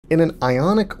In an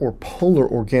ionic or polar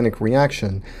organic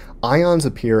reaction, ions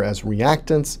appear as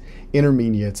reactants,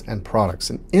 intermediates, and products.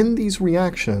 And in these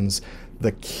reactions,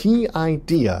 the key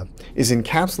idea is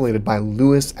encapsulated by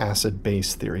Lewis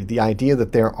acid-base theory, the idea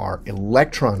that there are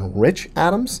electron-rich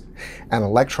atoms and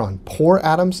electron-poor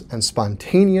atoms, and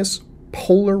spontaneous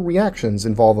polar reactions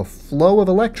involve a flow of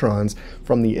electrons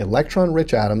from the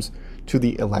electron-rich atoms to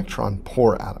the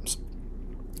electron-poor atoms.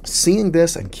 Seeing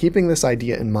this and keeping this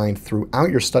idea in mind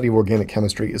throughout your study of organic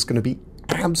chemistry is going to be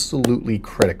absolutely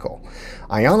critical.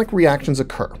 Ionic reactions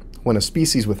occur when a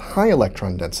species with high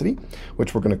electron density,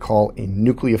 which we're going to call a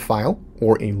nucleophile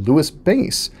or a Lewis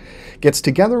base, gets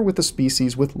together with a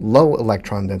species with low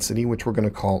electron density, which we're going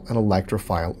to call an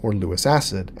electrophile or Lewis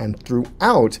acid. And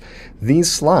throughout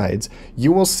these slides,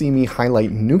 you will see me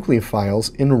highlight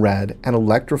nucleophiles in red and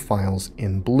electrophiles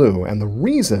in blue. And the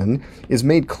reason is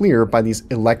made clear by these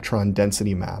electron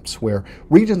density maps, where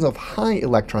regions of high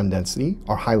electron density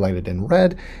are highlighted in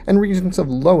red and regions of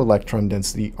low electron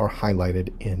density are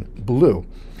highlighted in blue.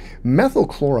 Methyl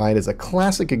chloride is a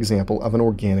classic example of an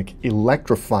organic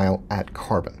electrophile at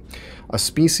carbon, a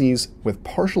species with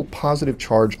partial positive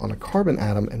charge on a carbon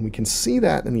atom, and we can see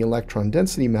that in the electron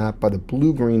density map by the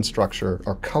blue-green structure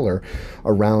or color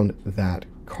around that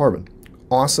carbon.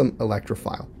 Awesome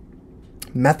electrophile.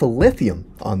 Methyl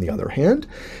lithium, on the other hand,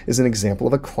 is an example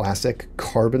of a classic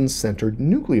carbon-centered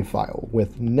nucleophile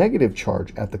with negative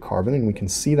charge at the carbon, and we can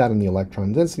see that in the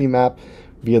electron density map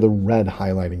via the red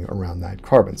highlighting around that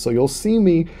carbon. So you'll see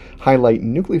me highlight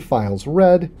nucleophiles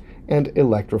red and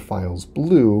electrophiles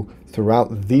blue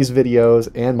throughout these videos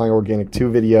and my Organic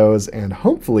 2 videos, and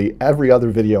hopefully every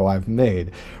other video I've made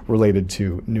related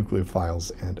to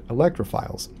nucleophiles and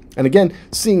electrophiles. And again,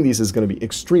 seeing these is going to be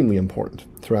extremely important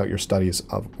throughout your studies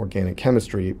of organic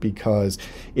chemistry, because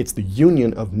it's the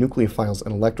union of nucleophiles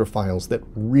and electrophiles that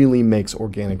really makes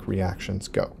organic reactions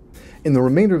go. In the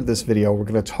remainder of this video, we're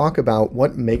going to talk about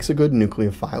what makes a good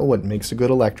nucleophile, what makes a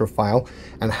good electrophile,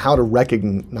 and how to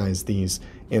recognize these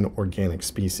in organic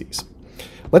species.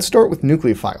 Let's start with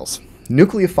nucleophiles.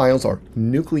 Nucleophiles are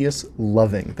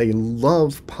nucleus-loving. They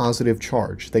love positive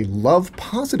charge. They love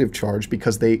positive charge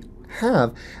because they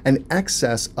have an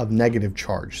excess of negative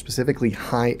charge, specifically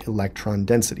high electron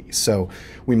density. So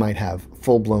we might have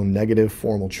full-blown negative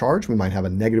formal charge. We might have a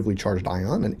negatively charged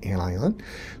ion, an anion.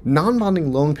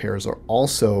 Non-bonding lone pairs are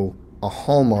also a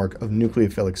hallmark of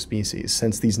nucleophilic species,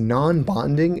 since these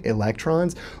non-bonding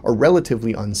electrons are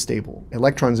relatively unstable.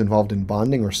 Electrons involved in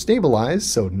bonding are stabilized,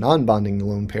 so non-bonding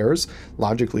lone pairs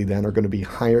logically then are going to be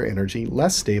higher energy,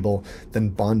 less stable than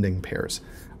bonding pairs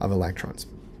of electrons.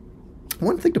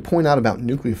 One thing to point out about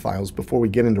nucleophiles before we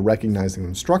get into recognizing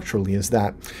them structurally is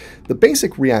that the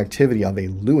basic reactivity of a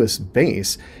Lewis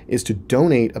base is to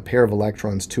donate a pair of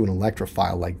electrons to an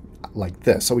electrophile like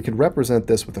this. So we could represent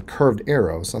this with a curved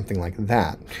arrow, something like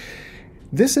that.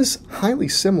 This is highly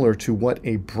similar to what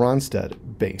a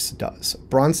Bronsted base does.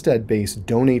 Bronsted base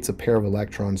donates a pair of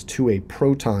electrons to a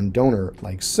proton donor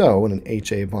like so, and an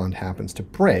HA bond happens to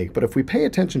break. But if we pay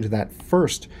attention to that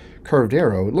first curved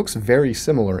arrow, it looks very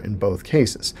similar in both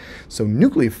cases. So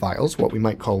nucleophiles, what we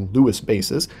might call Lewis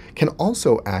bases, can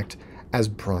also act as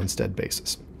Bronsted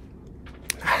bases.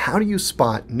 How do you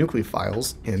spot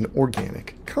nucleophiles in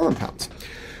organic compounds?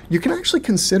 You can actually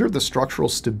consider the structural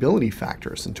stability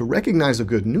factors, and to recognize a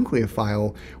good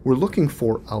nucleophile, we're looking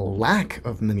for a lack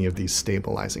of many of these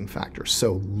stabilizing factors.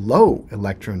 So low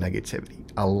electronegativity,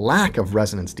 a lack of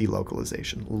resonance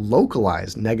delocalization,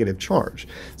 localized negative charge.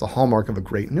 It's a hallmark of a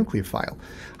great nucleophile.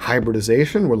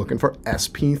 Hybridization, we're looking for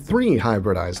sp3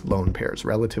 hybridized lone pairs,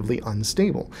 relatively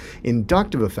unstable.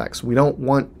 Inductive effects, we don't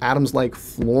want atoms like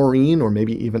fluorine or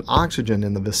maybe even oxygen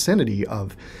in the vicinity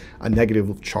of a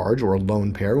negative charge or a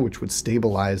lone pair, which would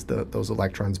stabilize those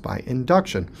electrons by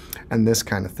induction, and this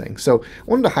kind of thing. So I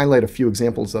wanted to highlight a few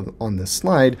examples on this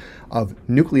slide of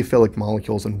nucleophilic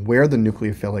molecules and where the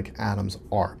nucleophilic atoms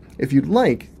are. If you'd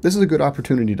like, this is a good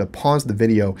opportunity to pause the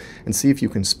video and see if you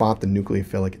can spot the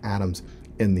nucleophilic atoms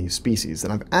in these species.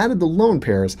 And I've added the lone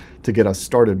pairs to get us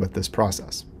started with this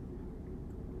process.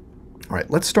 All right,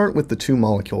 let's start with the two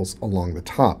molecules along the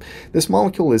top. This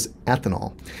molecule is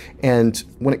ethanol. And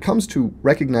when it comes to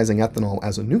recognizing ethanol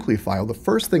as a nucleophile, the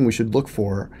first thing we should look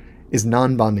for is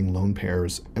non-bonding lone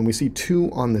pairs. And we see two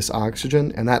on this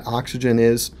oxygen, and that oxygen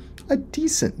is a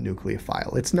decent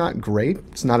nucleophile. It's not great.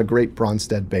 It's not a great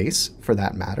Bronsted base for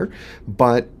that matter,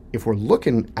 but if we're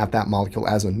looking at that molecule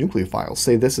as a nucleophile,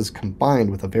 say this is combined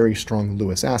with a very strong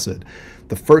Lewis acid,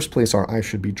 the first place our eye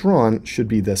should be drawn should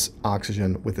be this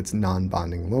oxygen with its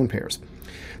non-bonding lone pairs.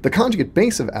 The conjugate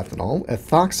base of ethanol,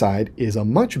 ethoxide, is a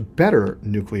much better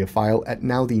nucleophile at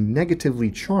now the negatively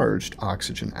charged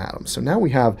oxygen atom. So now we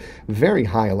have very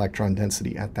high electron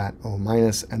density at that O-,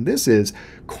 and this is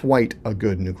quite a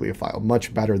good nucleophile,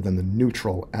 much better than the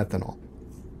neutral ethanol.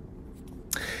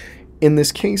 In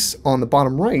this case, on the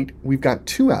bottom right, we've got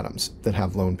two atoms that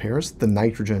have lone pairs, the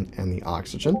nitrogen and the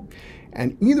oxygen,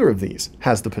 and either of these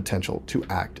has the potential to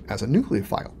act as a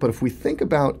nucleophile. But if we think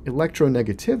about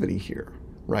electronegativity here,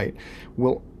 right,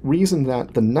 we'll reason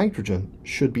that the nitrogen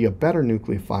should be a better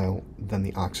nucleophile than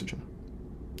the oxygen.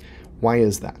 Why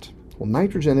is that? Well,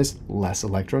 nitrogen is less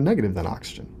electronegative than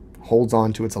oxygen, holds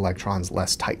on to its electrons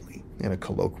less tightly in a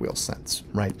colloquial sense,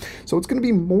 right? So it's going to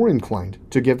be more inclined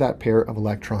to give that pair of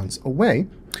electrons away.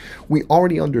 We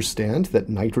already understand that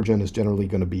nitrogen is generally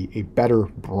going to be a better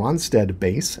Bronsted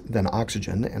base than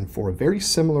oxygen, and for a very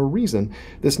similar reason,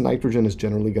 this nitrogen is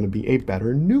generally going to be a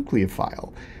better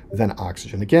nucleophile than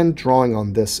oxygen. Again, drawing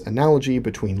on this analogy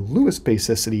between Lewis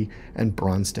basicity and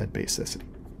Bronsted basicity.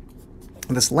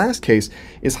 This last case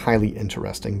is highly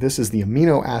interesting. This is the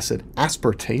amino acid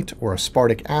aspartate, or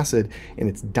aspartic acid, in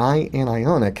its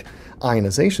dianionic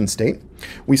ionization state.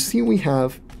 We see we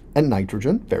have a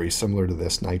nitrogen, very similar to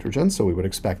this nitrogen, so we would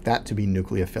expect that to be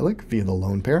nucleophilic via the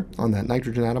lone pair on that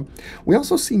nitrogen atom. We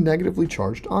also see negatively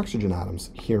charged oxygen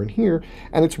atoms here and here,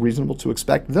 and it's reasonable to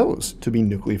expect those to be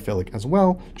nucleophilic as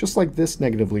well, just like this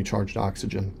negatively charged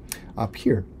oxygen up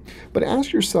here. But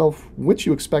ask yourself which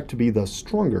you expect to be the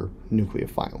stronger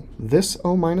nucleophile, this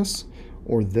O-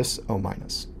 or this O-.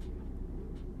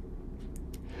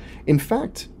 In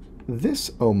fact,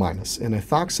 this O- in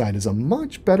ethoxide is a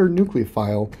much better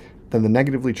nucleophile than the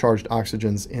negatively charged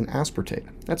oxygens in aspartate.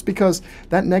 That's because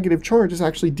that negative charge is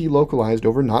actually delocalized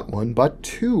over not one, but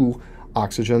two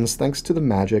oxygens thanks to the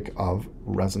magic of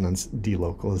resonance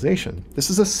delocalization. This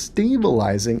is a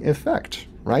stabilizing effect,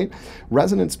 right?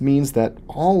 Resonance means that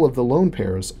all of the lone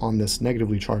pairs on this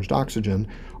negatively charged oxygen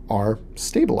are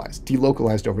stabilized,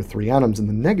 delocalized over three atoms, and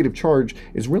the negative charge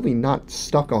is really not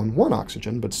stuck on one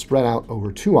oxygen, but spread out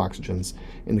over two oxygens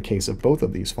in the case of both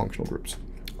of these functional groups.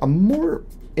 A more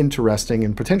interesting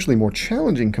and potentially more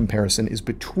challenging comparison is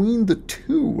between the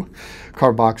two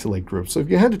carboxylate groups. So if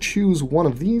you had to choose one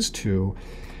of these two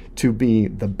to be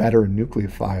the better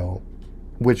nucleophile,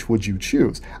 which would you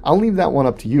choose? I'll leave that one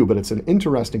up to you, but it's an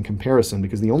interesting comparison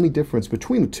because the only difference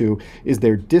between the two is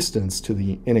their distance to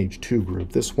the NH2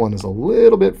 group. This one is a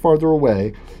little bit farther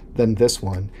away than this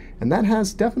one, and that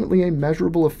has definitely a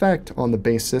measurable effect on the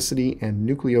basicity and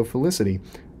nucleophilicity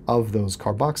of those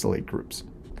carboxylate groups.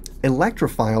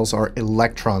 Electrophiles are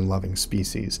electron-loving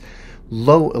species,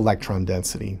 low electron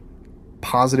density,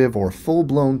 positive or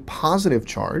full-blown positive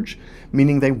charge,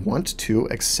 meaning they want to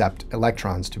accept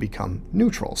electrons to become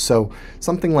neutral. So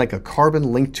something like a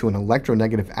carbon linked to an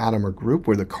electronegative atom or group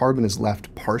where the carbon is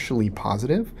left partially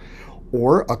positive,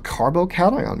 or a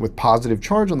carbocation with positive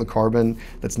charge on the carbon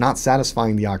that's not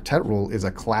satisfying the octet rule is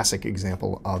a classic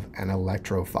example of an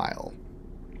electrophile.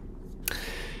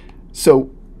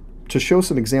 So to show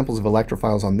some examples of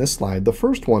electrophiles on this slide, the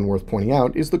first one worth pointing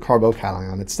out is the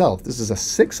carbocation itself. This is a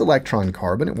 6-electron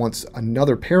carbon. It wants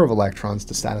another pair of electrons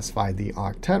to satisfy the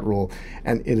octet rule,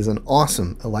 and it is an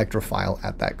awesome electrophile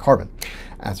at that carbon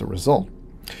as a result.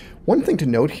 One thing to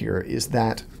note here is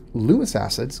that Lewis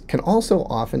acids can also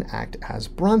often act as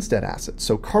Bronsted acids.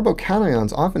 So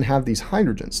carbocations often have these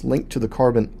hydrogens linked to the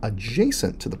carbon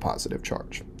adjacent to the positive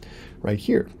charge. Right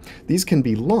here. These can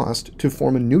be lost to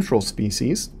form a neutral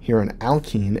species, here an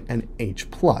alkene and H+.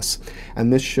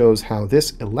 And this shows how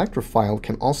this electrophile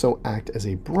can also act as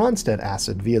a Bronsted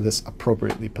acid via this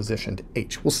appropriately positioned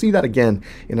H. We'll see that again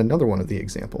in another one of the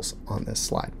examples on this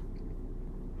slide.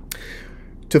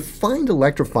 To find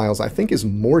electrophiles, I think, is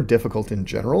more difficult in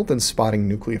general than spotting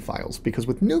nucleophiles, because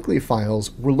with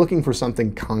nucleophiles, we're looking for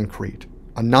something concrete,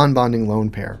 a non-bonding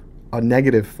lone pair, a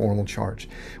negative formal charge.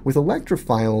 With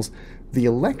electrophiles, the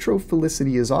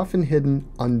electrophilicity is often hidden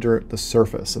under the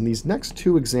surface, and these next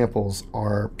two examples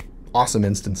are awesome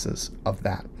instances of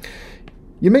that.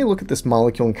 You may look at this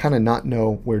molecule and kind of not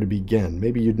know where to begin.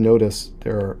 Maybe you'd notice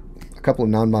there are a couple of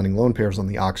non-bonding lone pairs on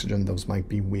the oxygen. Those might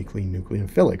be weakly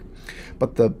nucleophilic.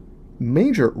 But the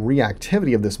major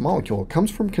reactivity of this molecule comes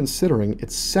from considering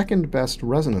its second best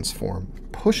resonance form,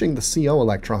 pushing the CO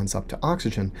electrons up to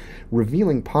oxygen,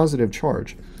 revealing positive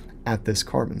charge at this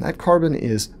carbon. That carbon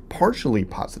is partially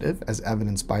positive, as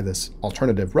evidenced by this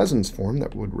alternative resonance form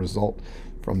that would result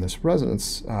from this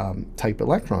resonance type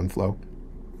electron flow.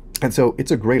 And so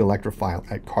it's a great electrophile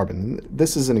at carbon.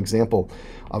 This is an example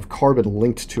of carbon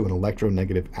linked to an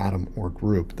electronegative atom or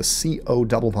group. The CO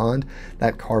double bond,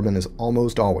 that carbon is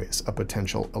almost always a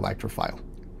potential electrophile.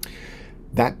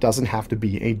 That doesn't have to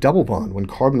be a double bond. When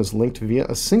carbon is linked via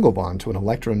a single bond to an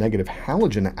electronegative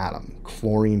halogen atom,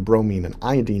 chlorine, bromine, and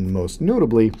iodine most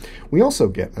notably, we also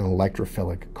get an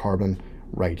electrophilic carbon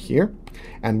right here.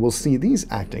 And we'll see these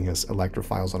acting as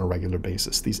electrophiles on a regular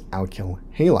basis, these alkyl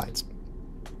halides.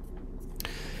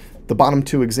 The bottom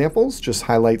two examples just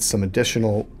highlight some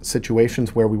additional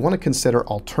situations where we want to consider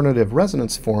alternative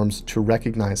resonance forms to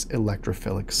recognize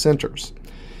electrophilic centers.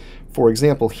 For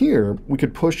example, here, we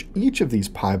could push each of these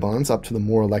pi bonds up to the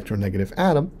more electronegative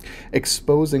atom,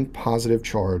 exposing positive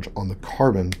charge on the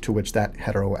carbon to which that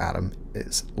heteroatom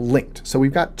is linked. So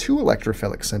we've got two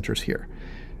electrophilic centers here.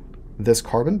 This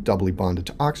carbon doubly bonded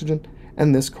to oxygen,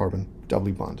 and this carbon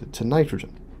doubly bonded to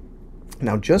nitrogen.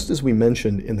 Now, just as we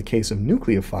mentioned in the case of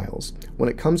nucleophiles, when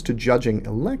it comes to judging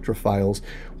electrophiles,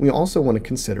 we also want to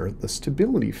consider the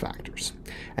stability factors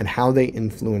and how they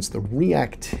influence the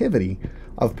reactivity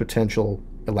of potential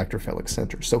electrophilic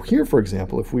centers. So here, for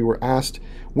example, if we were asked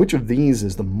which of these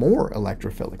is the more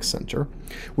electrophilic center,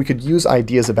 we could use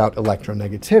ideas about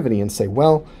electronegativity and say,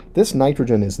 well, this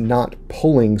nitrogen is not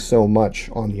pulling so much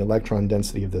on the electron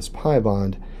density of this pi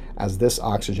bond as this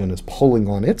oxygen is pulling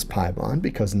on its pi bond,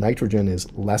 because nitrogen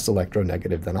is less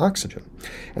electronegative than oxygen.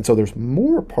 And so there's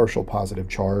more partial positive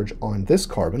charge on this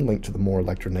carbon linked to the more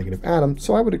electronegative atom,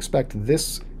 so I would expect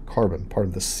this carbon, part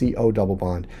of the CO double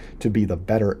bond, to be the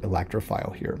better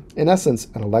electrophile here. In essence,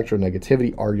 an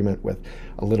electronegativity argument with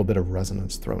a little bit of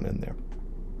resonance thrown in there.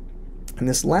 And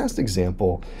this last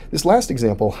example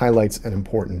highlights an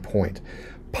important point.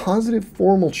 Positive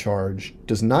formal charge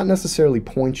does not necessarily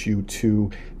point you to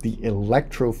the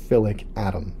electrophilic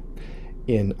atom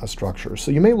in a structure.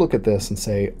 So you may look at this and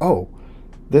say, oh,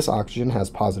 this oxygen has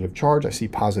positive charge. I see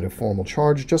positive formal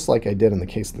charge, just like I did in the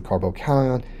case of the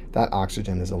carbocation. That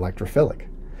oxygen is electrophilic.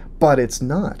 But it's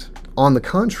not. On the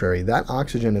contrary, that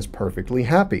oxygen is perfectly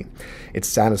happy. It's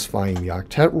satisfying the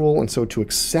octet rule, and so to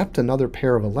accept another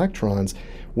pair of electrons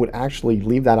would actually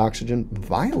leave that oxygen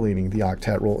violating the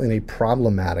octet rule in a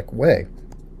problematic way.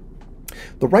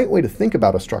 The right way to think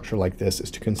about a structure like this is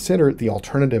to consider the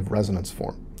alternative resonance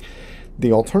form.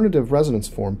 The alternative resonance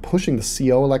form, pushing the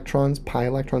CO electrons, pi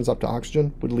electrons up to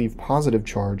oxygen, would leave positive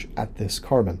charge at this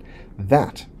carbon.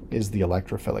 That is the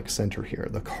electrophilic center here,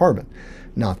 the carbon,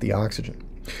 not the oxygen.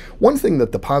 One thing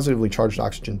that the positively charged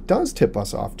oxygen does tip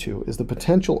us off to is the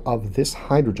potential of this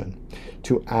hydrogen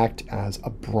to act as a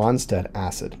Bronsted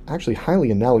acid, actually highly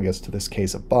analogous to this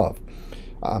case above.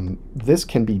 This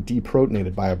can be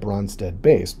deprotonated by a Bronsted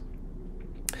base,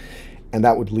 and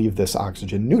that would leave this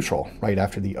oxygen neutral right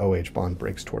after the OH bond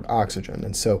breaks toward oxygen.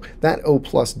 And so that O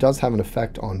plus does have an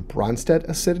effect on Bronsted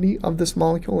acidity of this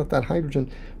molecule at that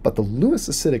hydrogen, but the Lewis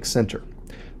acidic center,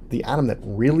 the atom that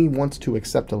really wants to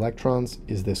accept electrons,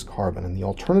 is this carbon. And the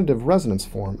alternative resonance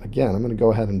form, again, I'm going to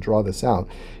go ahead and draw this out.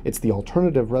 It's the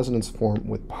alternative resonance form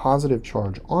with positive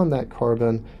charge on that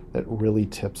carbon that really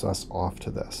tips us off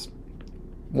to this.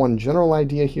 One general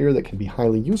idea here that can be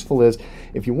highly useful is,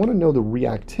 if you want to know the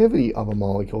reactivity of a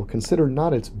molecule, consider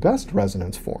not its best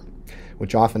resonance form,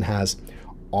 which often has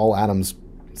all atoms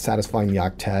satisfying the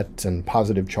octet and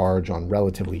positive charge on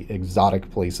relatively exotic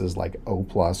places like O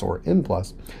plus or N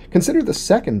plus. Consider the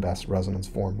second best resonance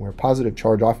form, where positive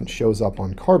charge often shows up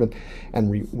on carbon, and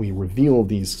we reveal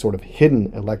these sort of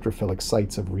hidden electrophilic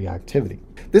sites of reactivity.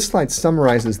 This slide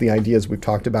summarizes the ideas we've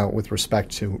talked about with respect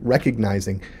to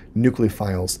recognizing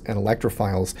nucleophiles and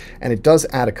electrophiles, and it does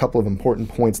add a couple of important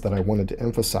points that I wanted to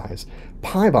emphasize.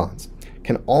 Pi bonds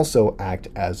can also act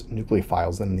as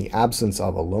nucleophiles, and in the absence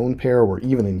of a lone pair, or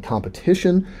even in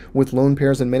competition with lone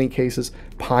pairs in many cases,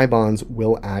 pi bonds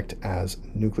will act as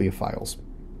nucleophiles.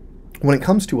 When it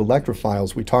comes to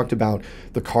electrophiles, we talked about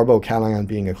the carbocation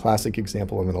being a classic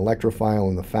example of an electrophile,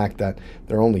 and the fact that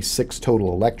there are only 6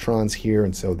 total electrons here,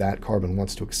 and so that carbon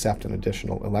wants to accept an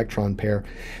additional electron pair.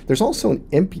 There's also an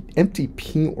empty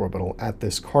p orbital at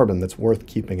this carbon that's worth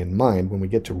keeping in mind. When we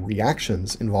get to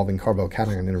reactions involving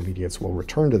carbocation intermediates, we'll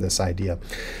return to this idea.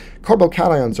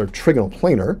 Carbocations are trigonal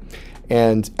planar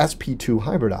and sp2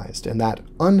 hybridized, and that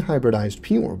unhybridized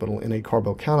p orbital in a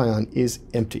carbocation is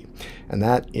empty. And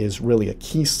that is really a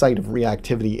key site of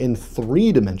reactivity in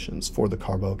 3 dimensions for the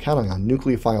carbocation.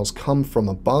 Nucleophiles come from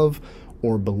above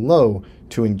or below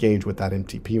to engage with that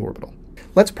empty p orbital.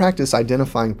 Let's practice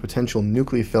identifying potential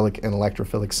nucleophilic and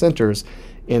electrophilic centers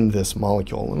in this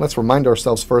molecule. And let's remind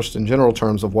ourselves first in general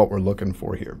terms of what we're looking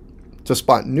for here. To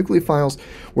spot nucleophiles,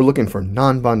 we're looking for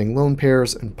non-bonding lone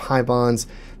pairs and pi bonds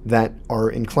that are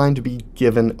inclined to be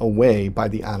given away by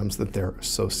the atoms that they're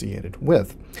associated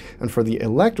with. And for the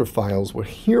electrophiles,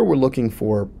 we're looking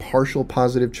for partial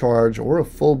positive charge or a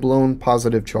full-blown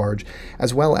positive charge,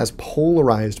 as well as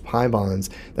polarized pi bonds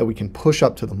that we can push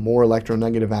up to the more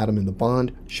electronegative atom in the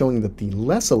bond, showing that the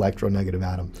less electronegative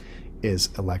atom is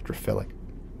electrophilic.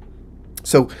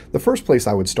 So the first place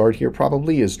I would start here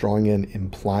probably is drawing in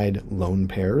implied lone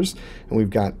pairs. And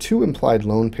we've got two implied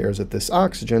lone pairs at this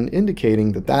oxygen,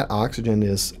 indicating that that oxygen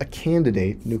is a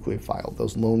candidate nucleophile.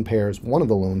 Those lone pairs, one of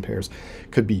the lone pairs,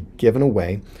 could be given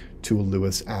away to a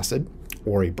Lewis acid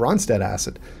or a Bronsted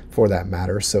acid for that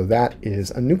matter. So that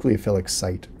is a nucleophilic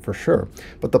site for sure.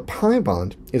 But the pi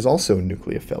bond is also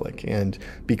nucleophilic. And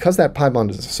because that pi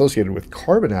bond is associated with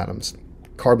carbon atoms,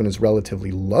 carbon is relatively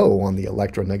low on the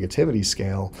electronegativity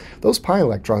scale, those pi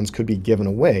electrons could be given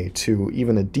away to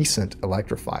even a decent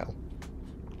electrophile.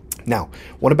 Now,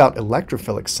 what about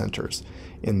electrophilic centers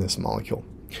in this molecule?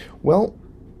 Well,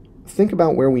 think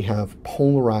about where we have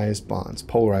polarized bonds,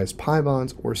 polarized pi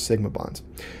bonds or sigma bonds.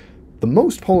 The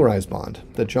most polarized bond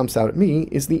that jumps out at me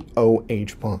is the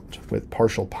OH bond, with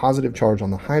partial positive charge on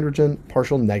the hydrogen,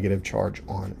 partial negative charge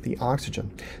on the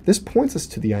oxygen. This points us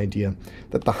to the idea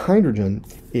that the hydrogen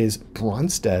is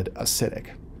Bronsted acidic,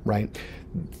 right?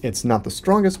 It's not the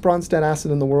strongest Bronsted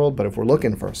acid in the world, but if we're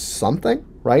looking for something,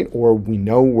 right, or we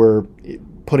know we're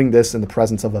putting this in the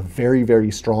presence of a very,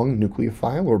 very strong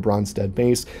nucleophile or Bronsted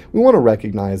base, we want to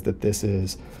recognize that this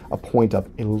is a point of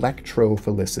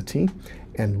electrophilicity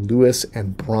and Lewis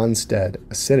and Bronsted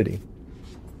acidity.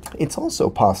 It's also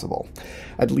possible,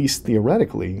 at least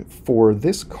theoretically, for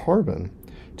this carbon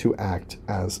to act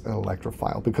as an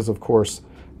electrophile because, of course,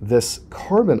 this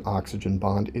carbon-oxygen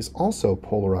bond is also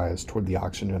polarized toward the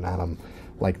oxygen atom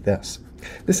like this.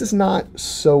 This is not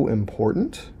so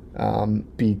important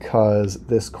because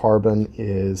this carbon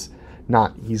is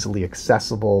not easily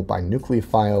accessible by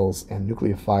nucleophiles, and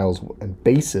nucleophiles and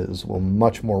bases will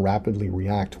much more rapidly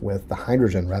react with the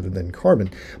hydrogen rather than carbon.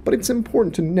 But it's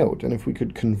important to note, and if we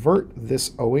could convert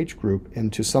this OH group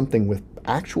into something with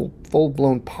actual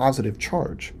full-blown positive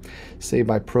charge, say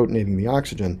by protonating the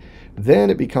oxygen, then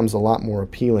it becomes a lot more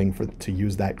appealing to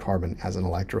use that carbon as an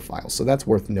electrophile. So that's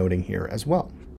worth noting here as well.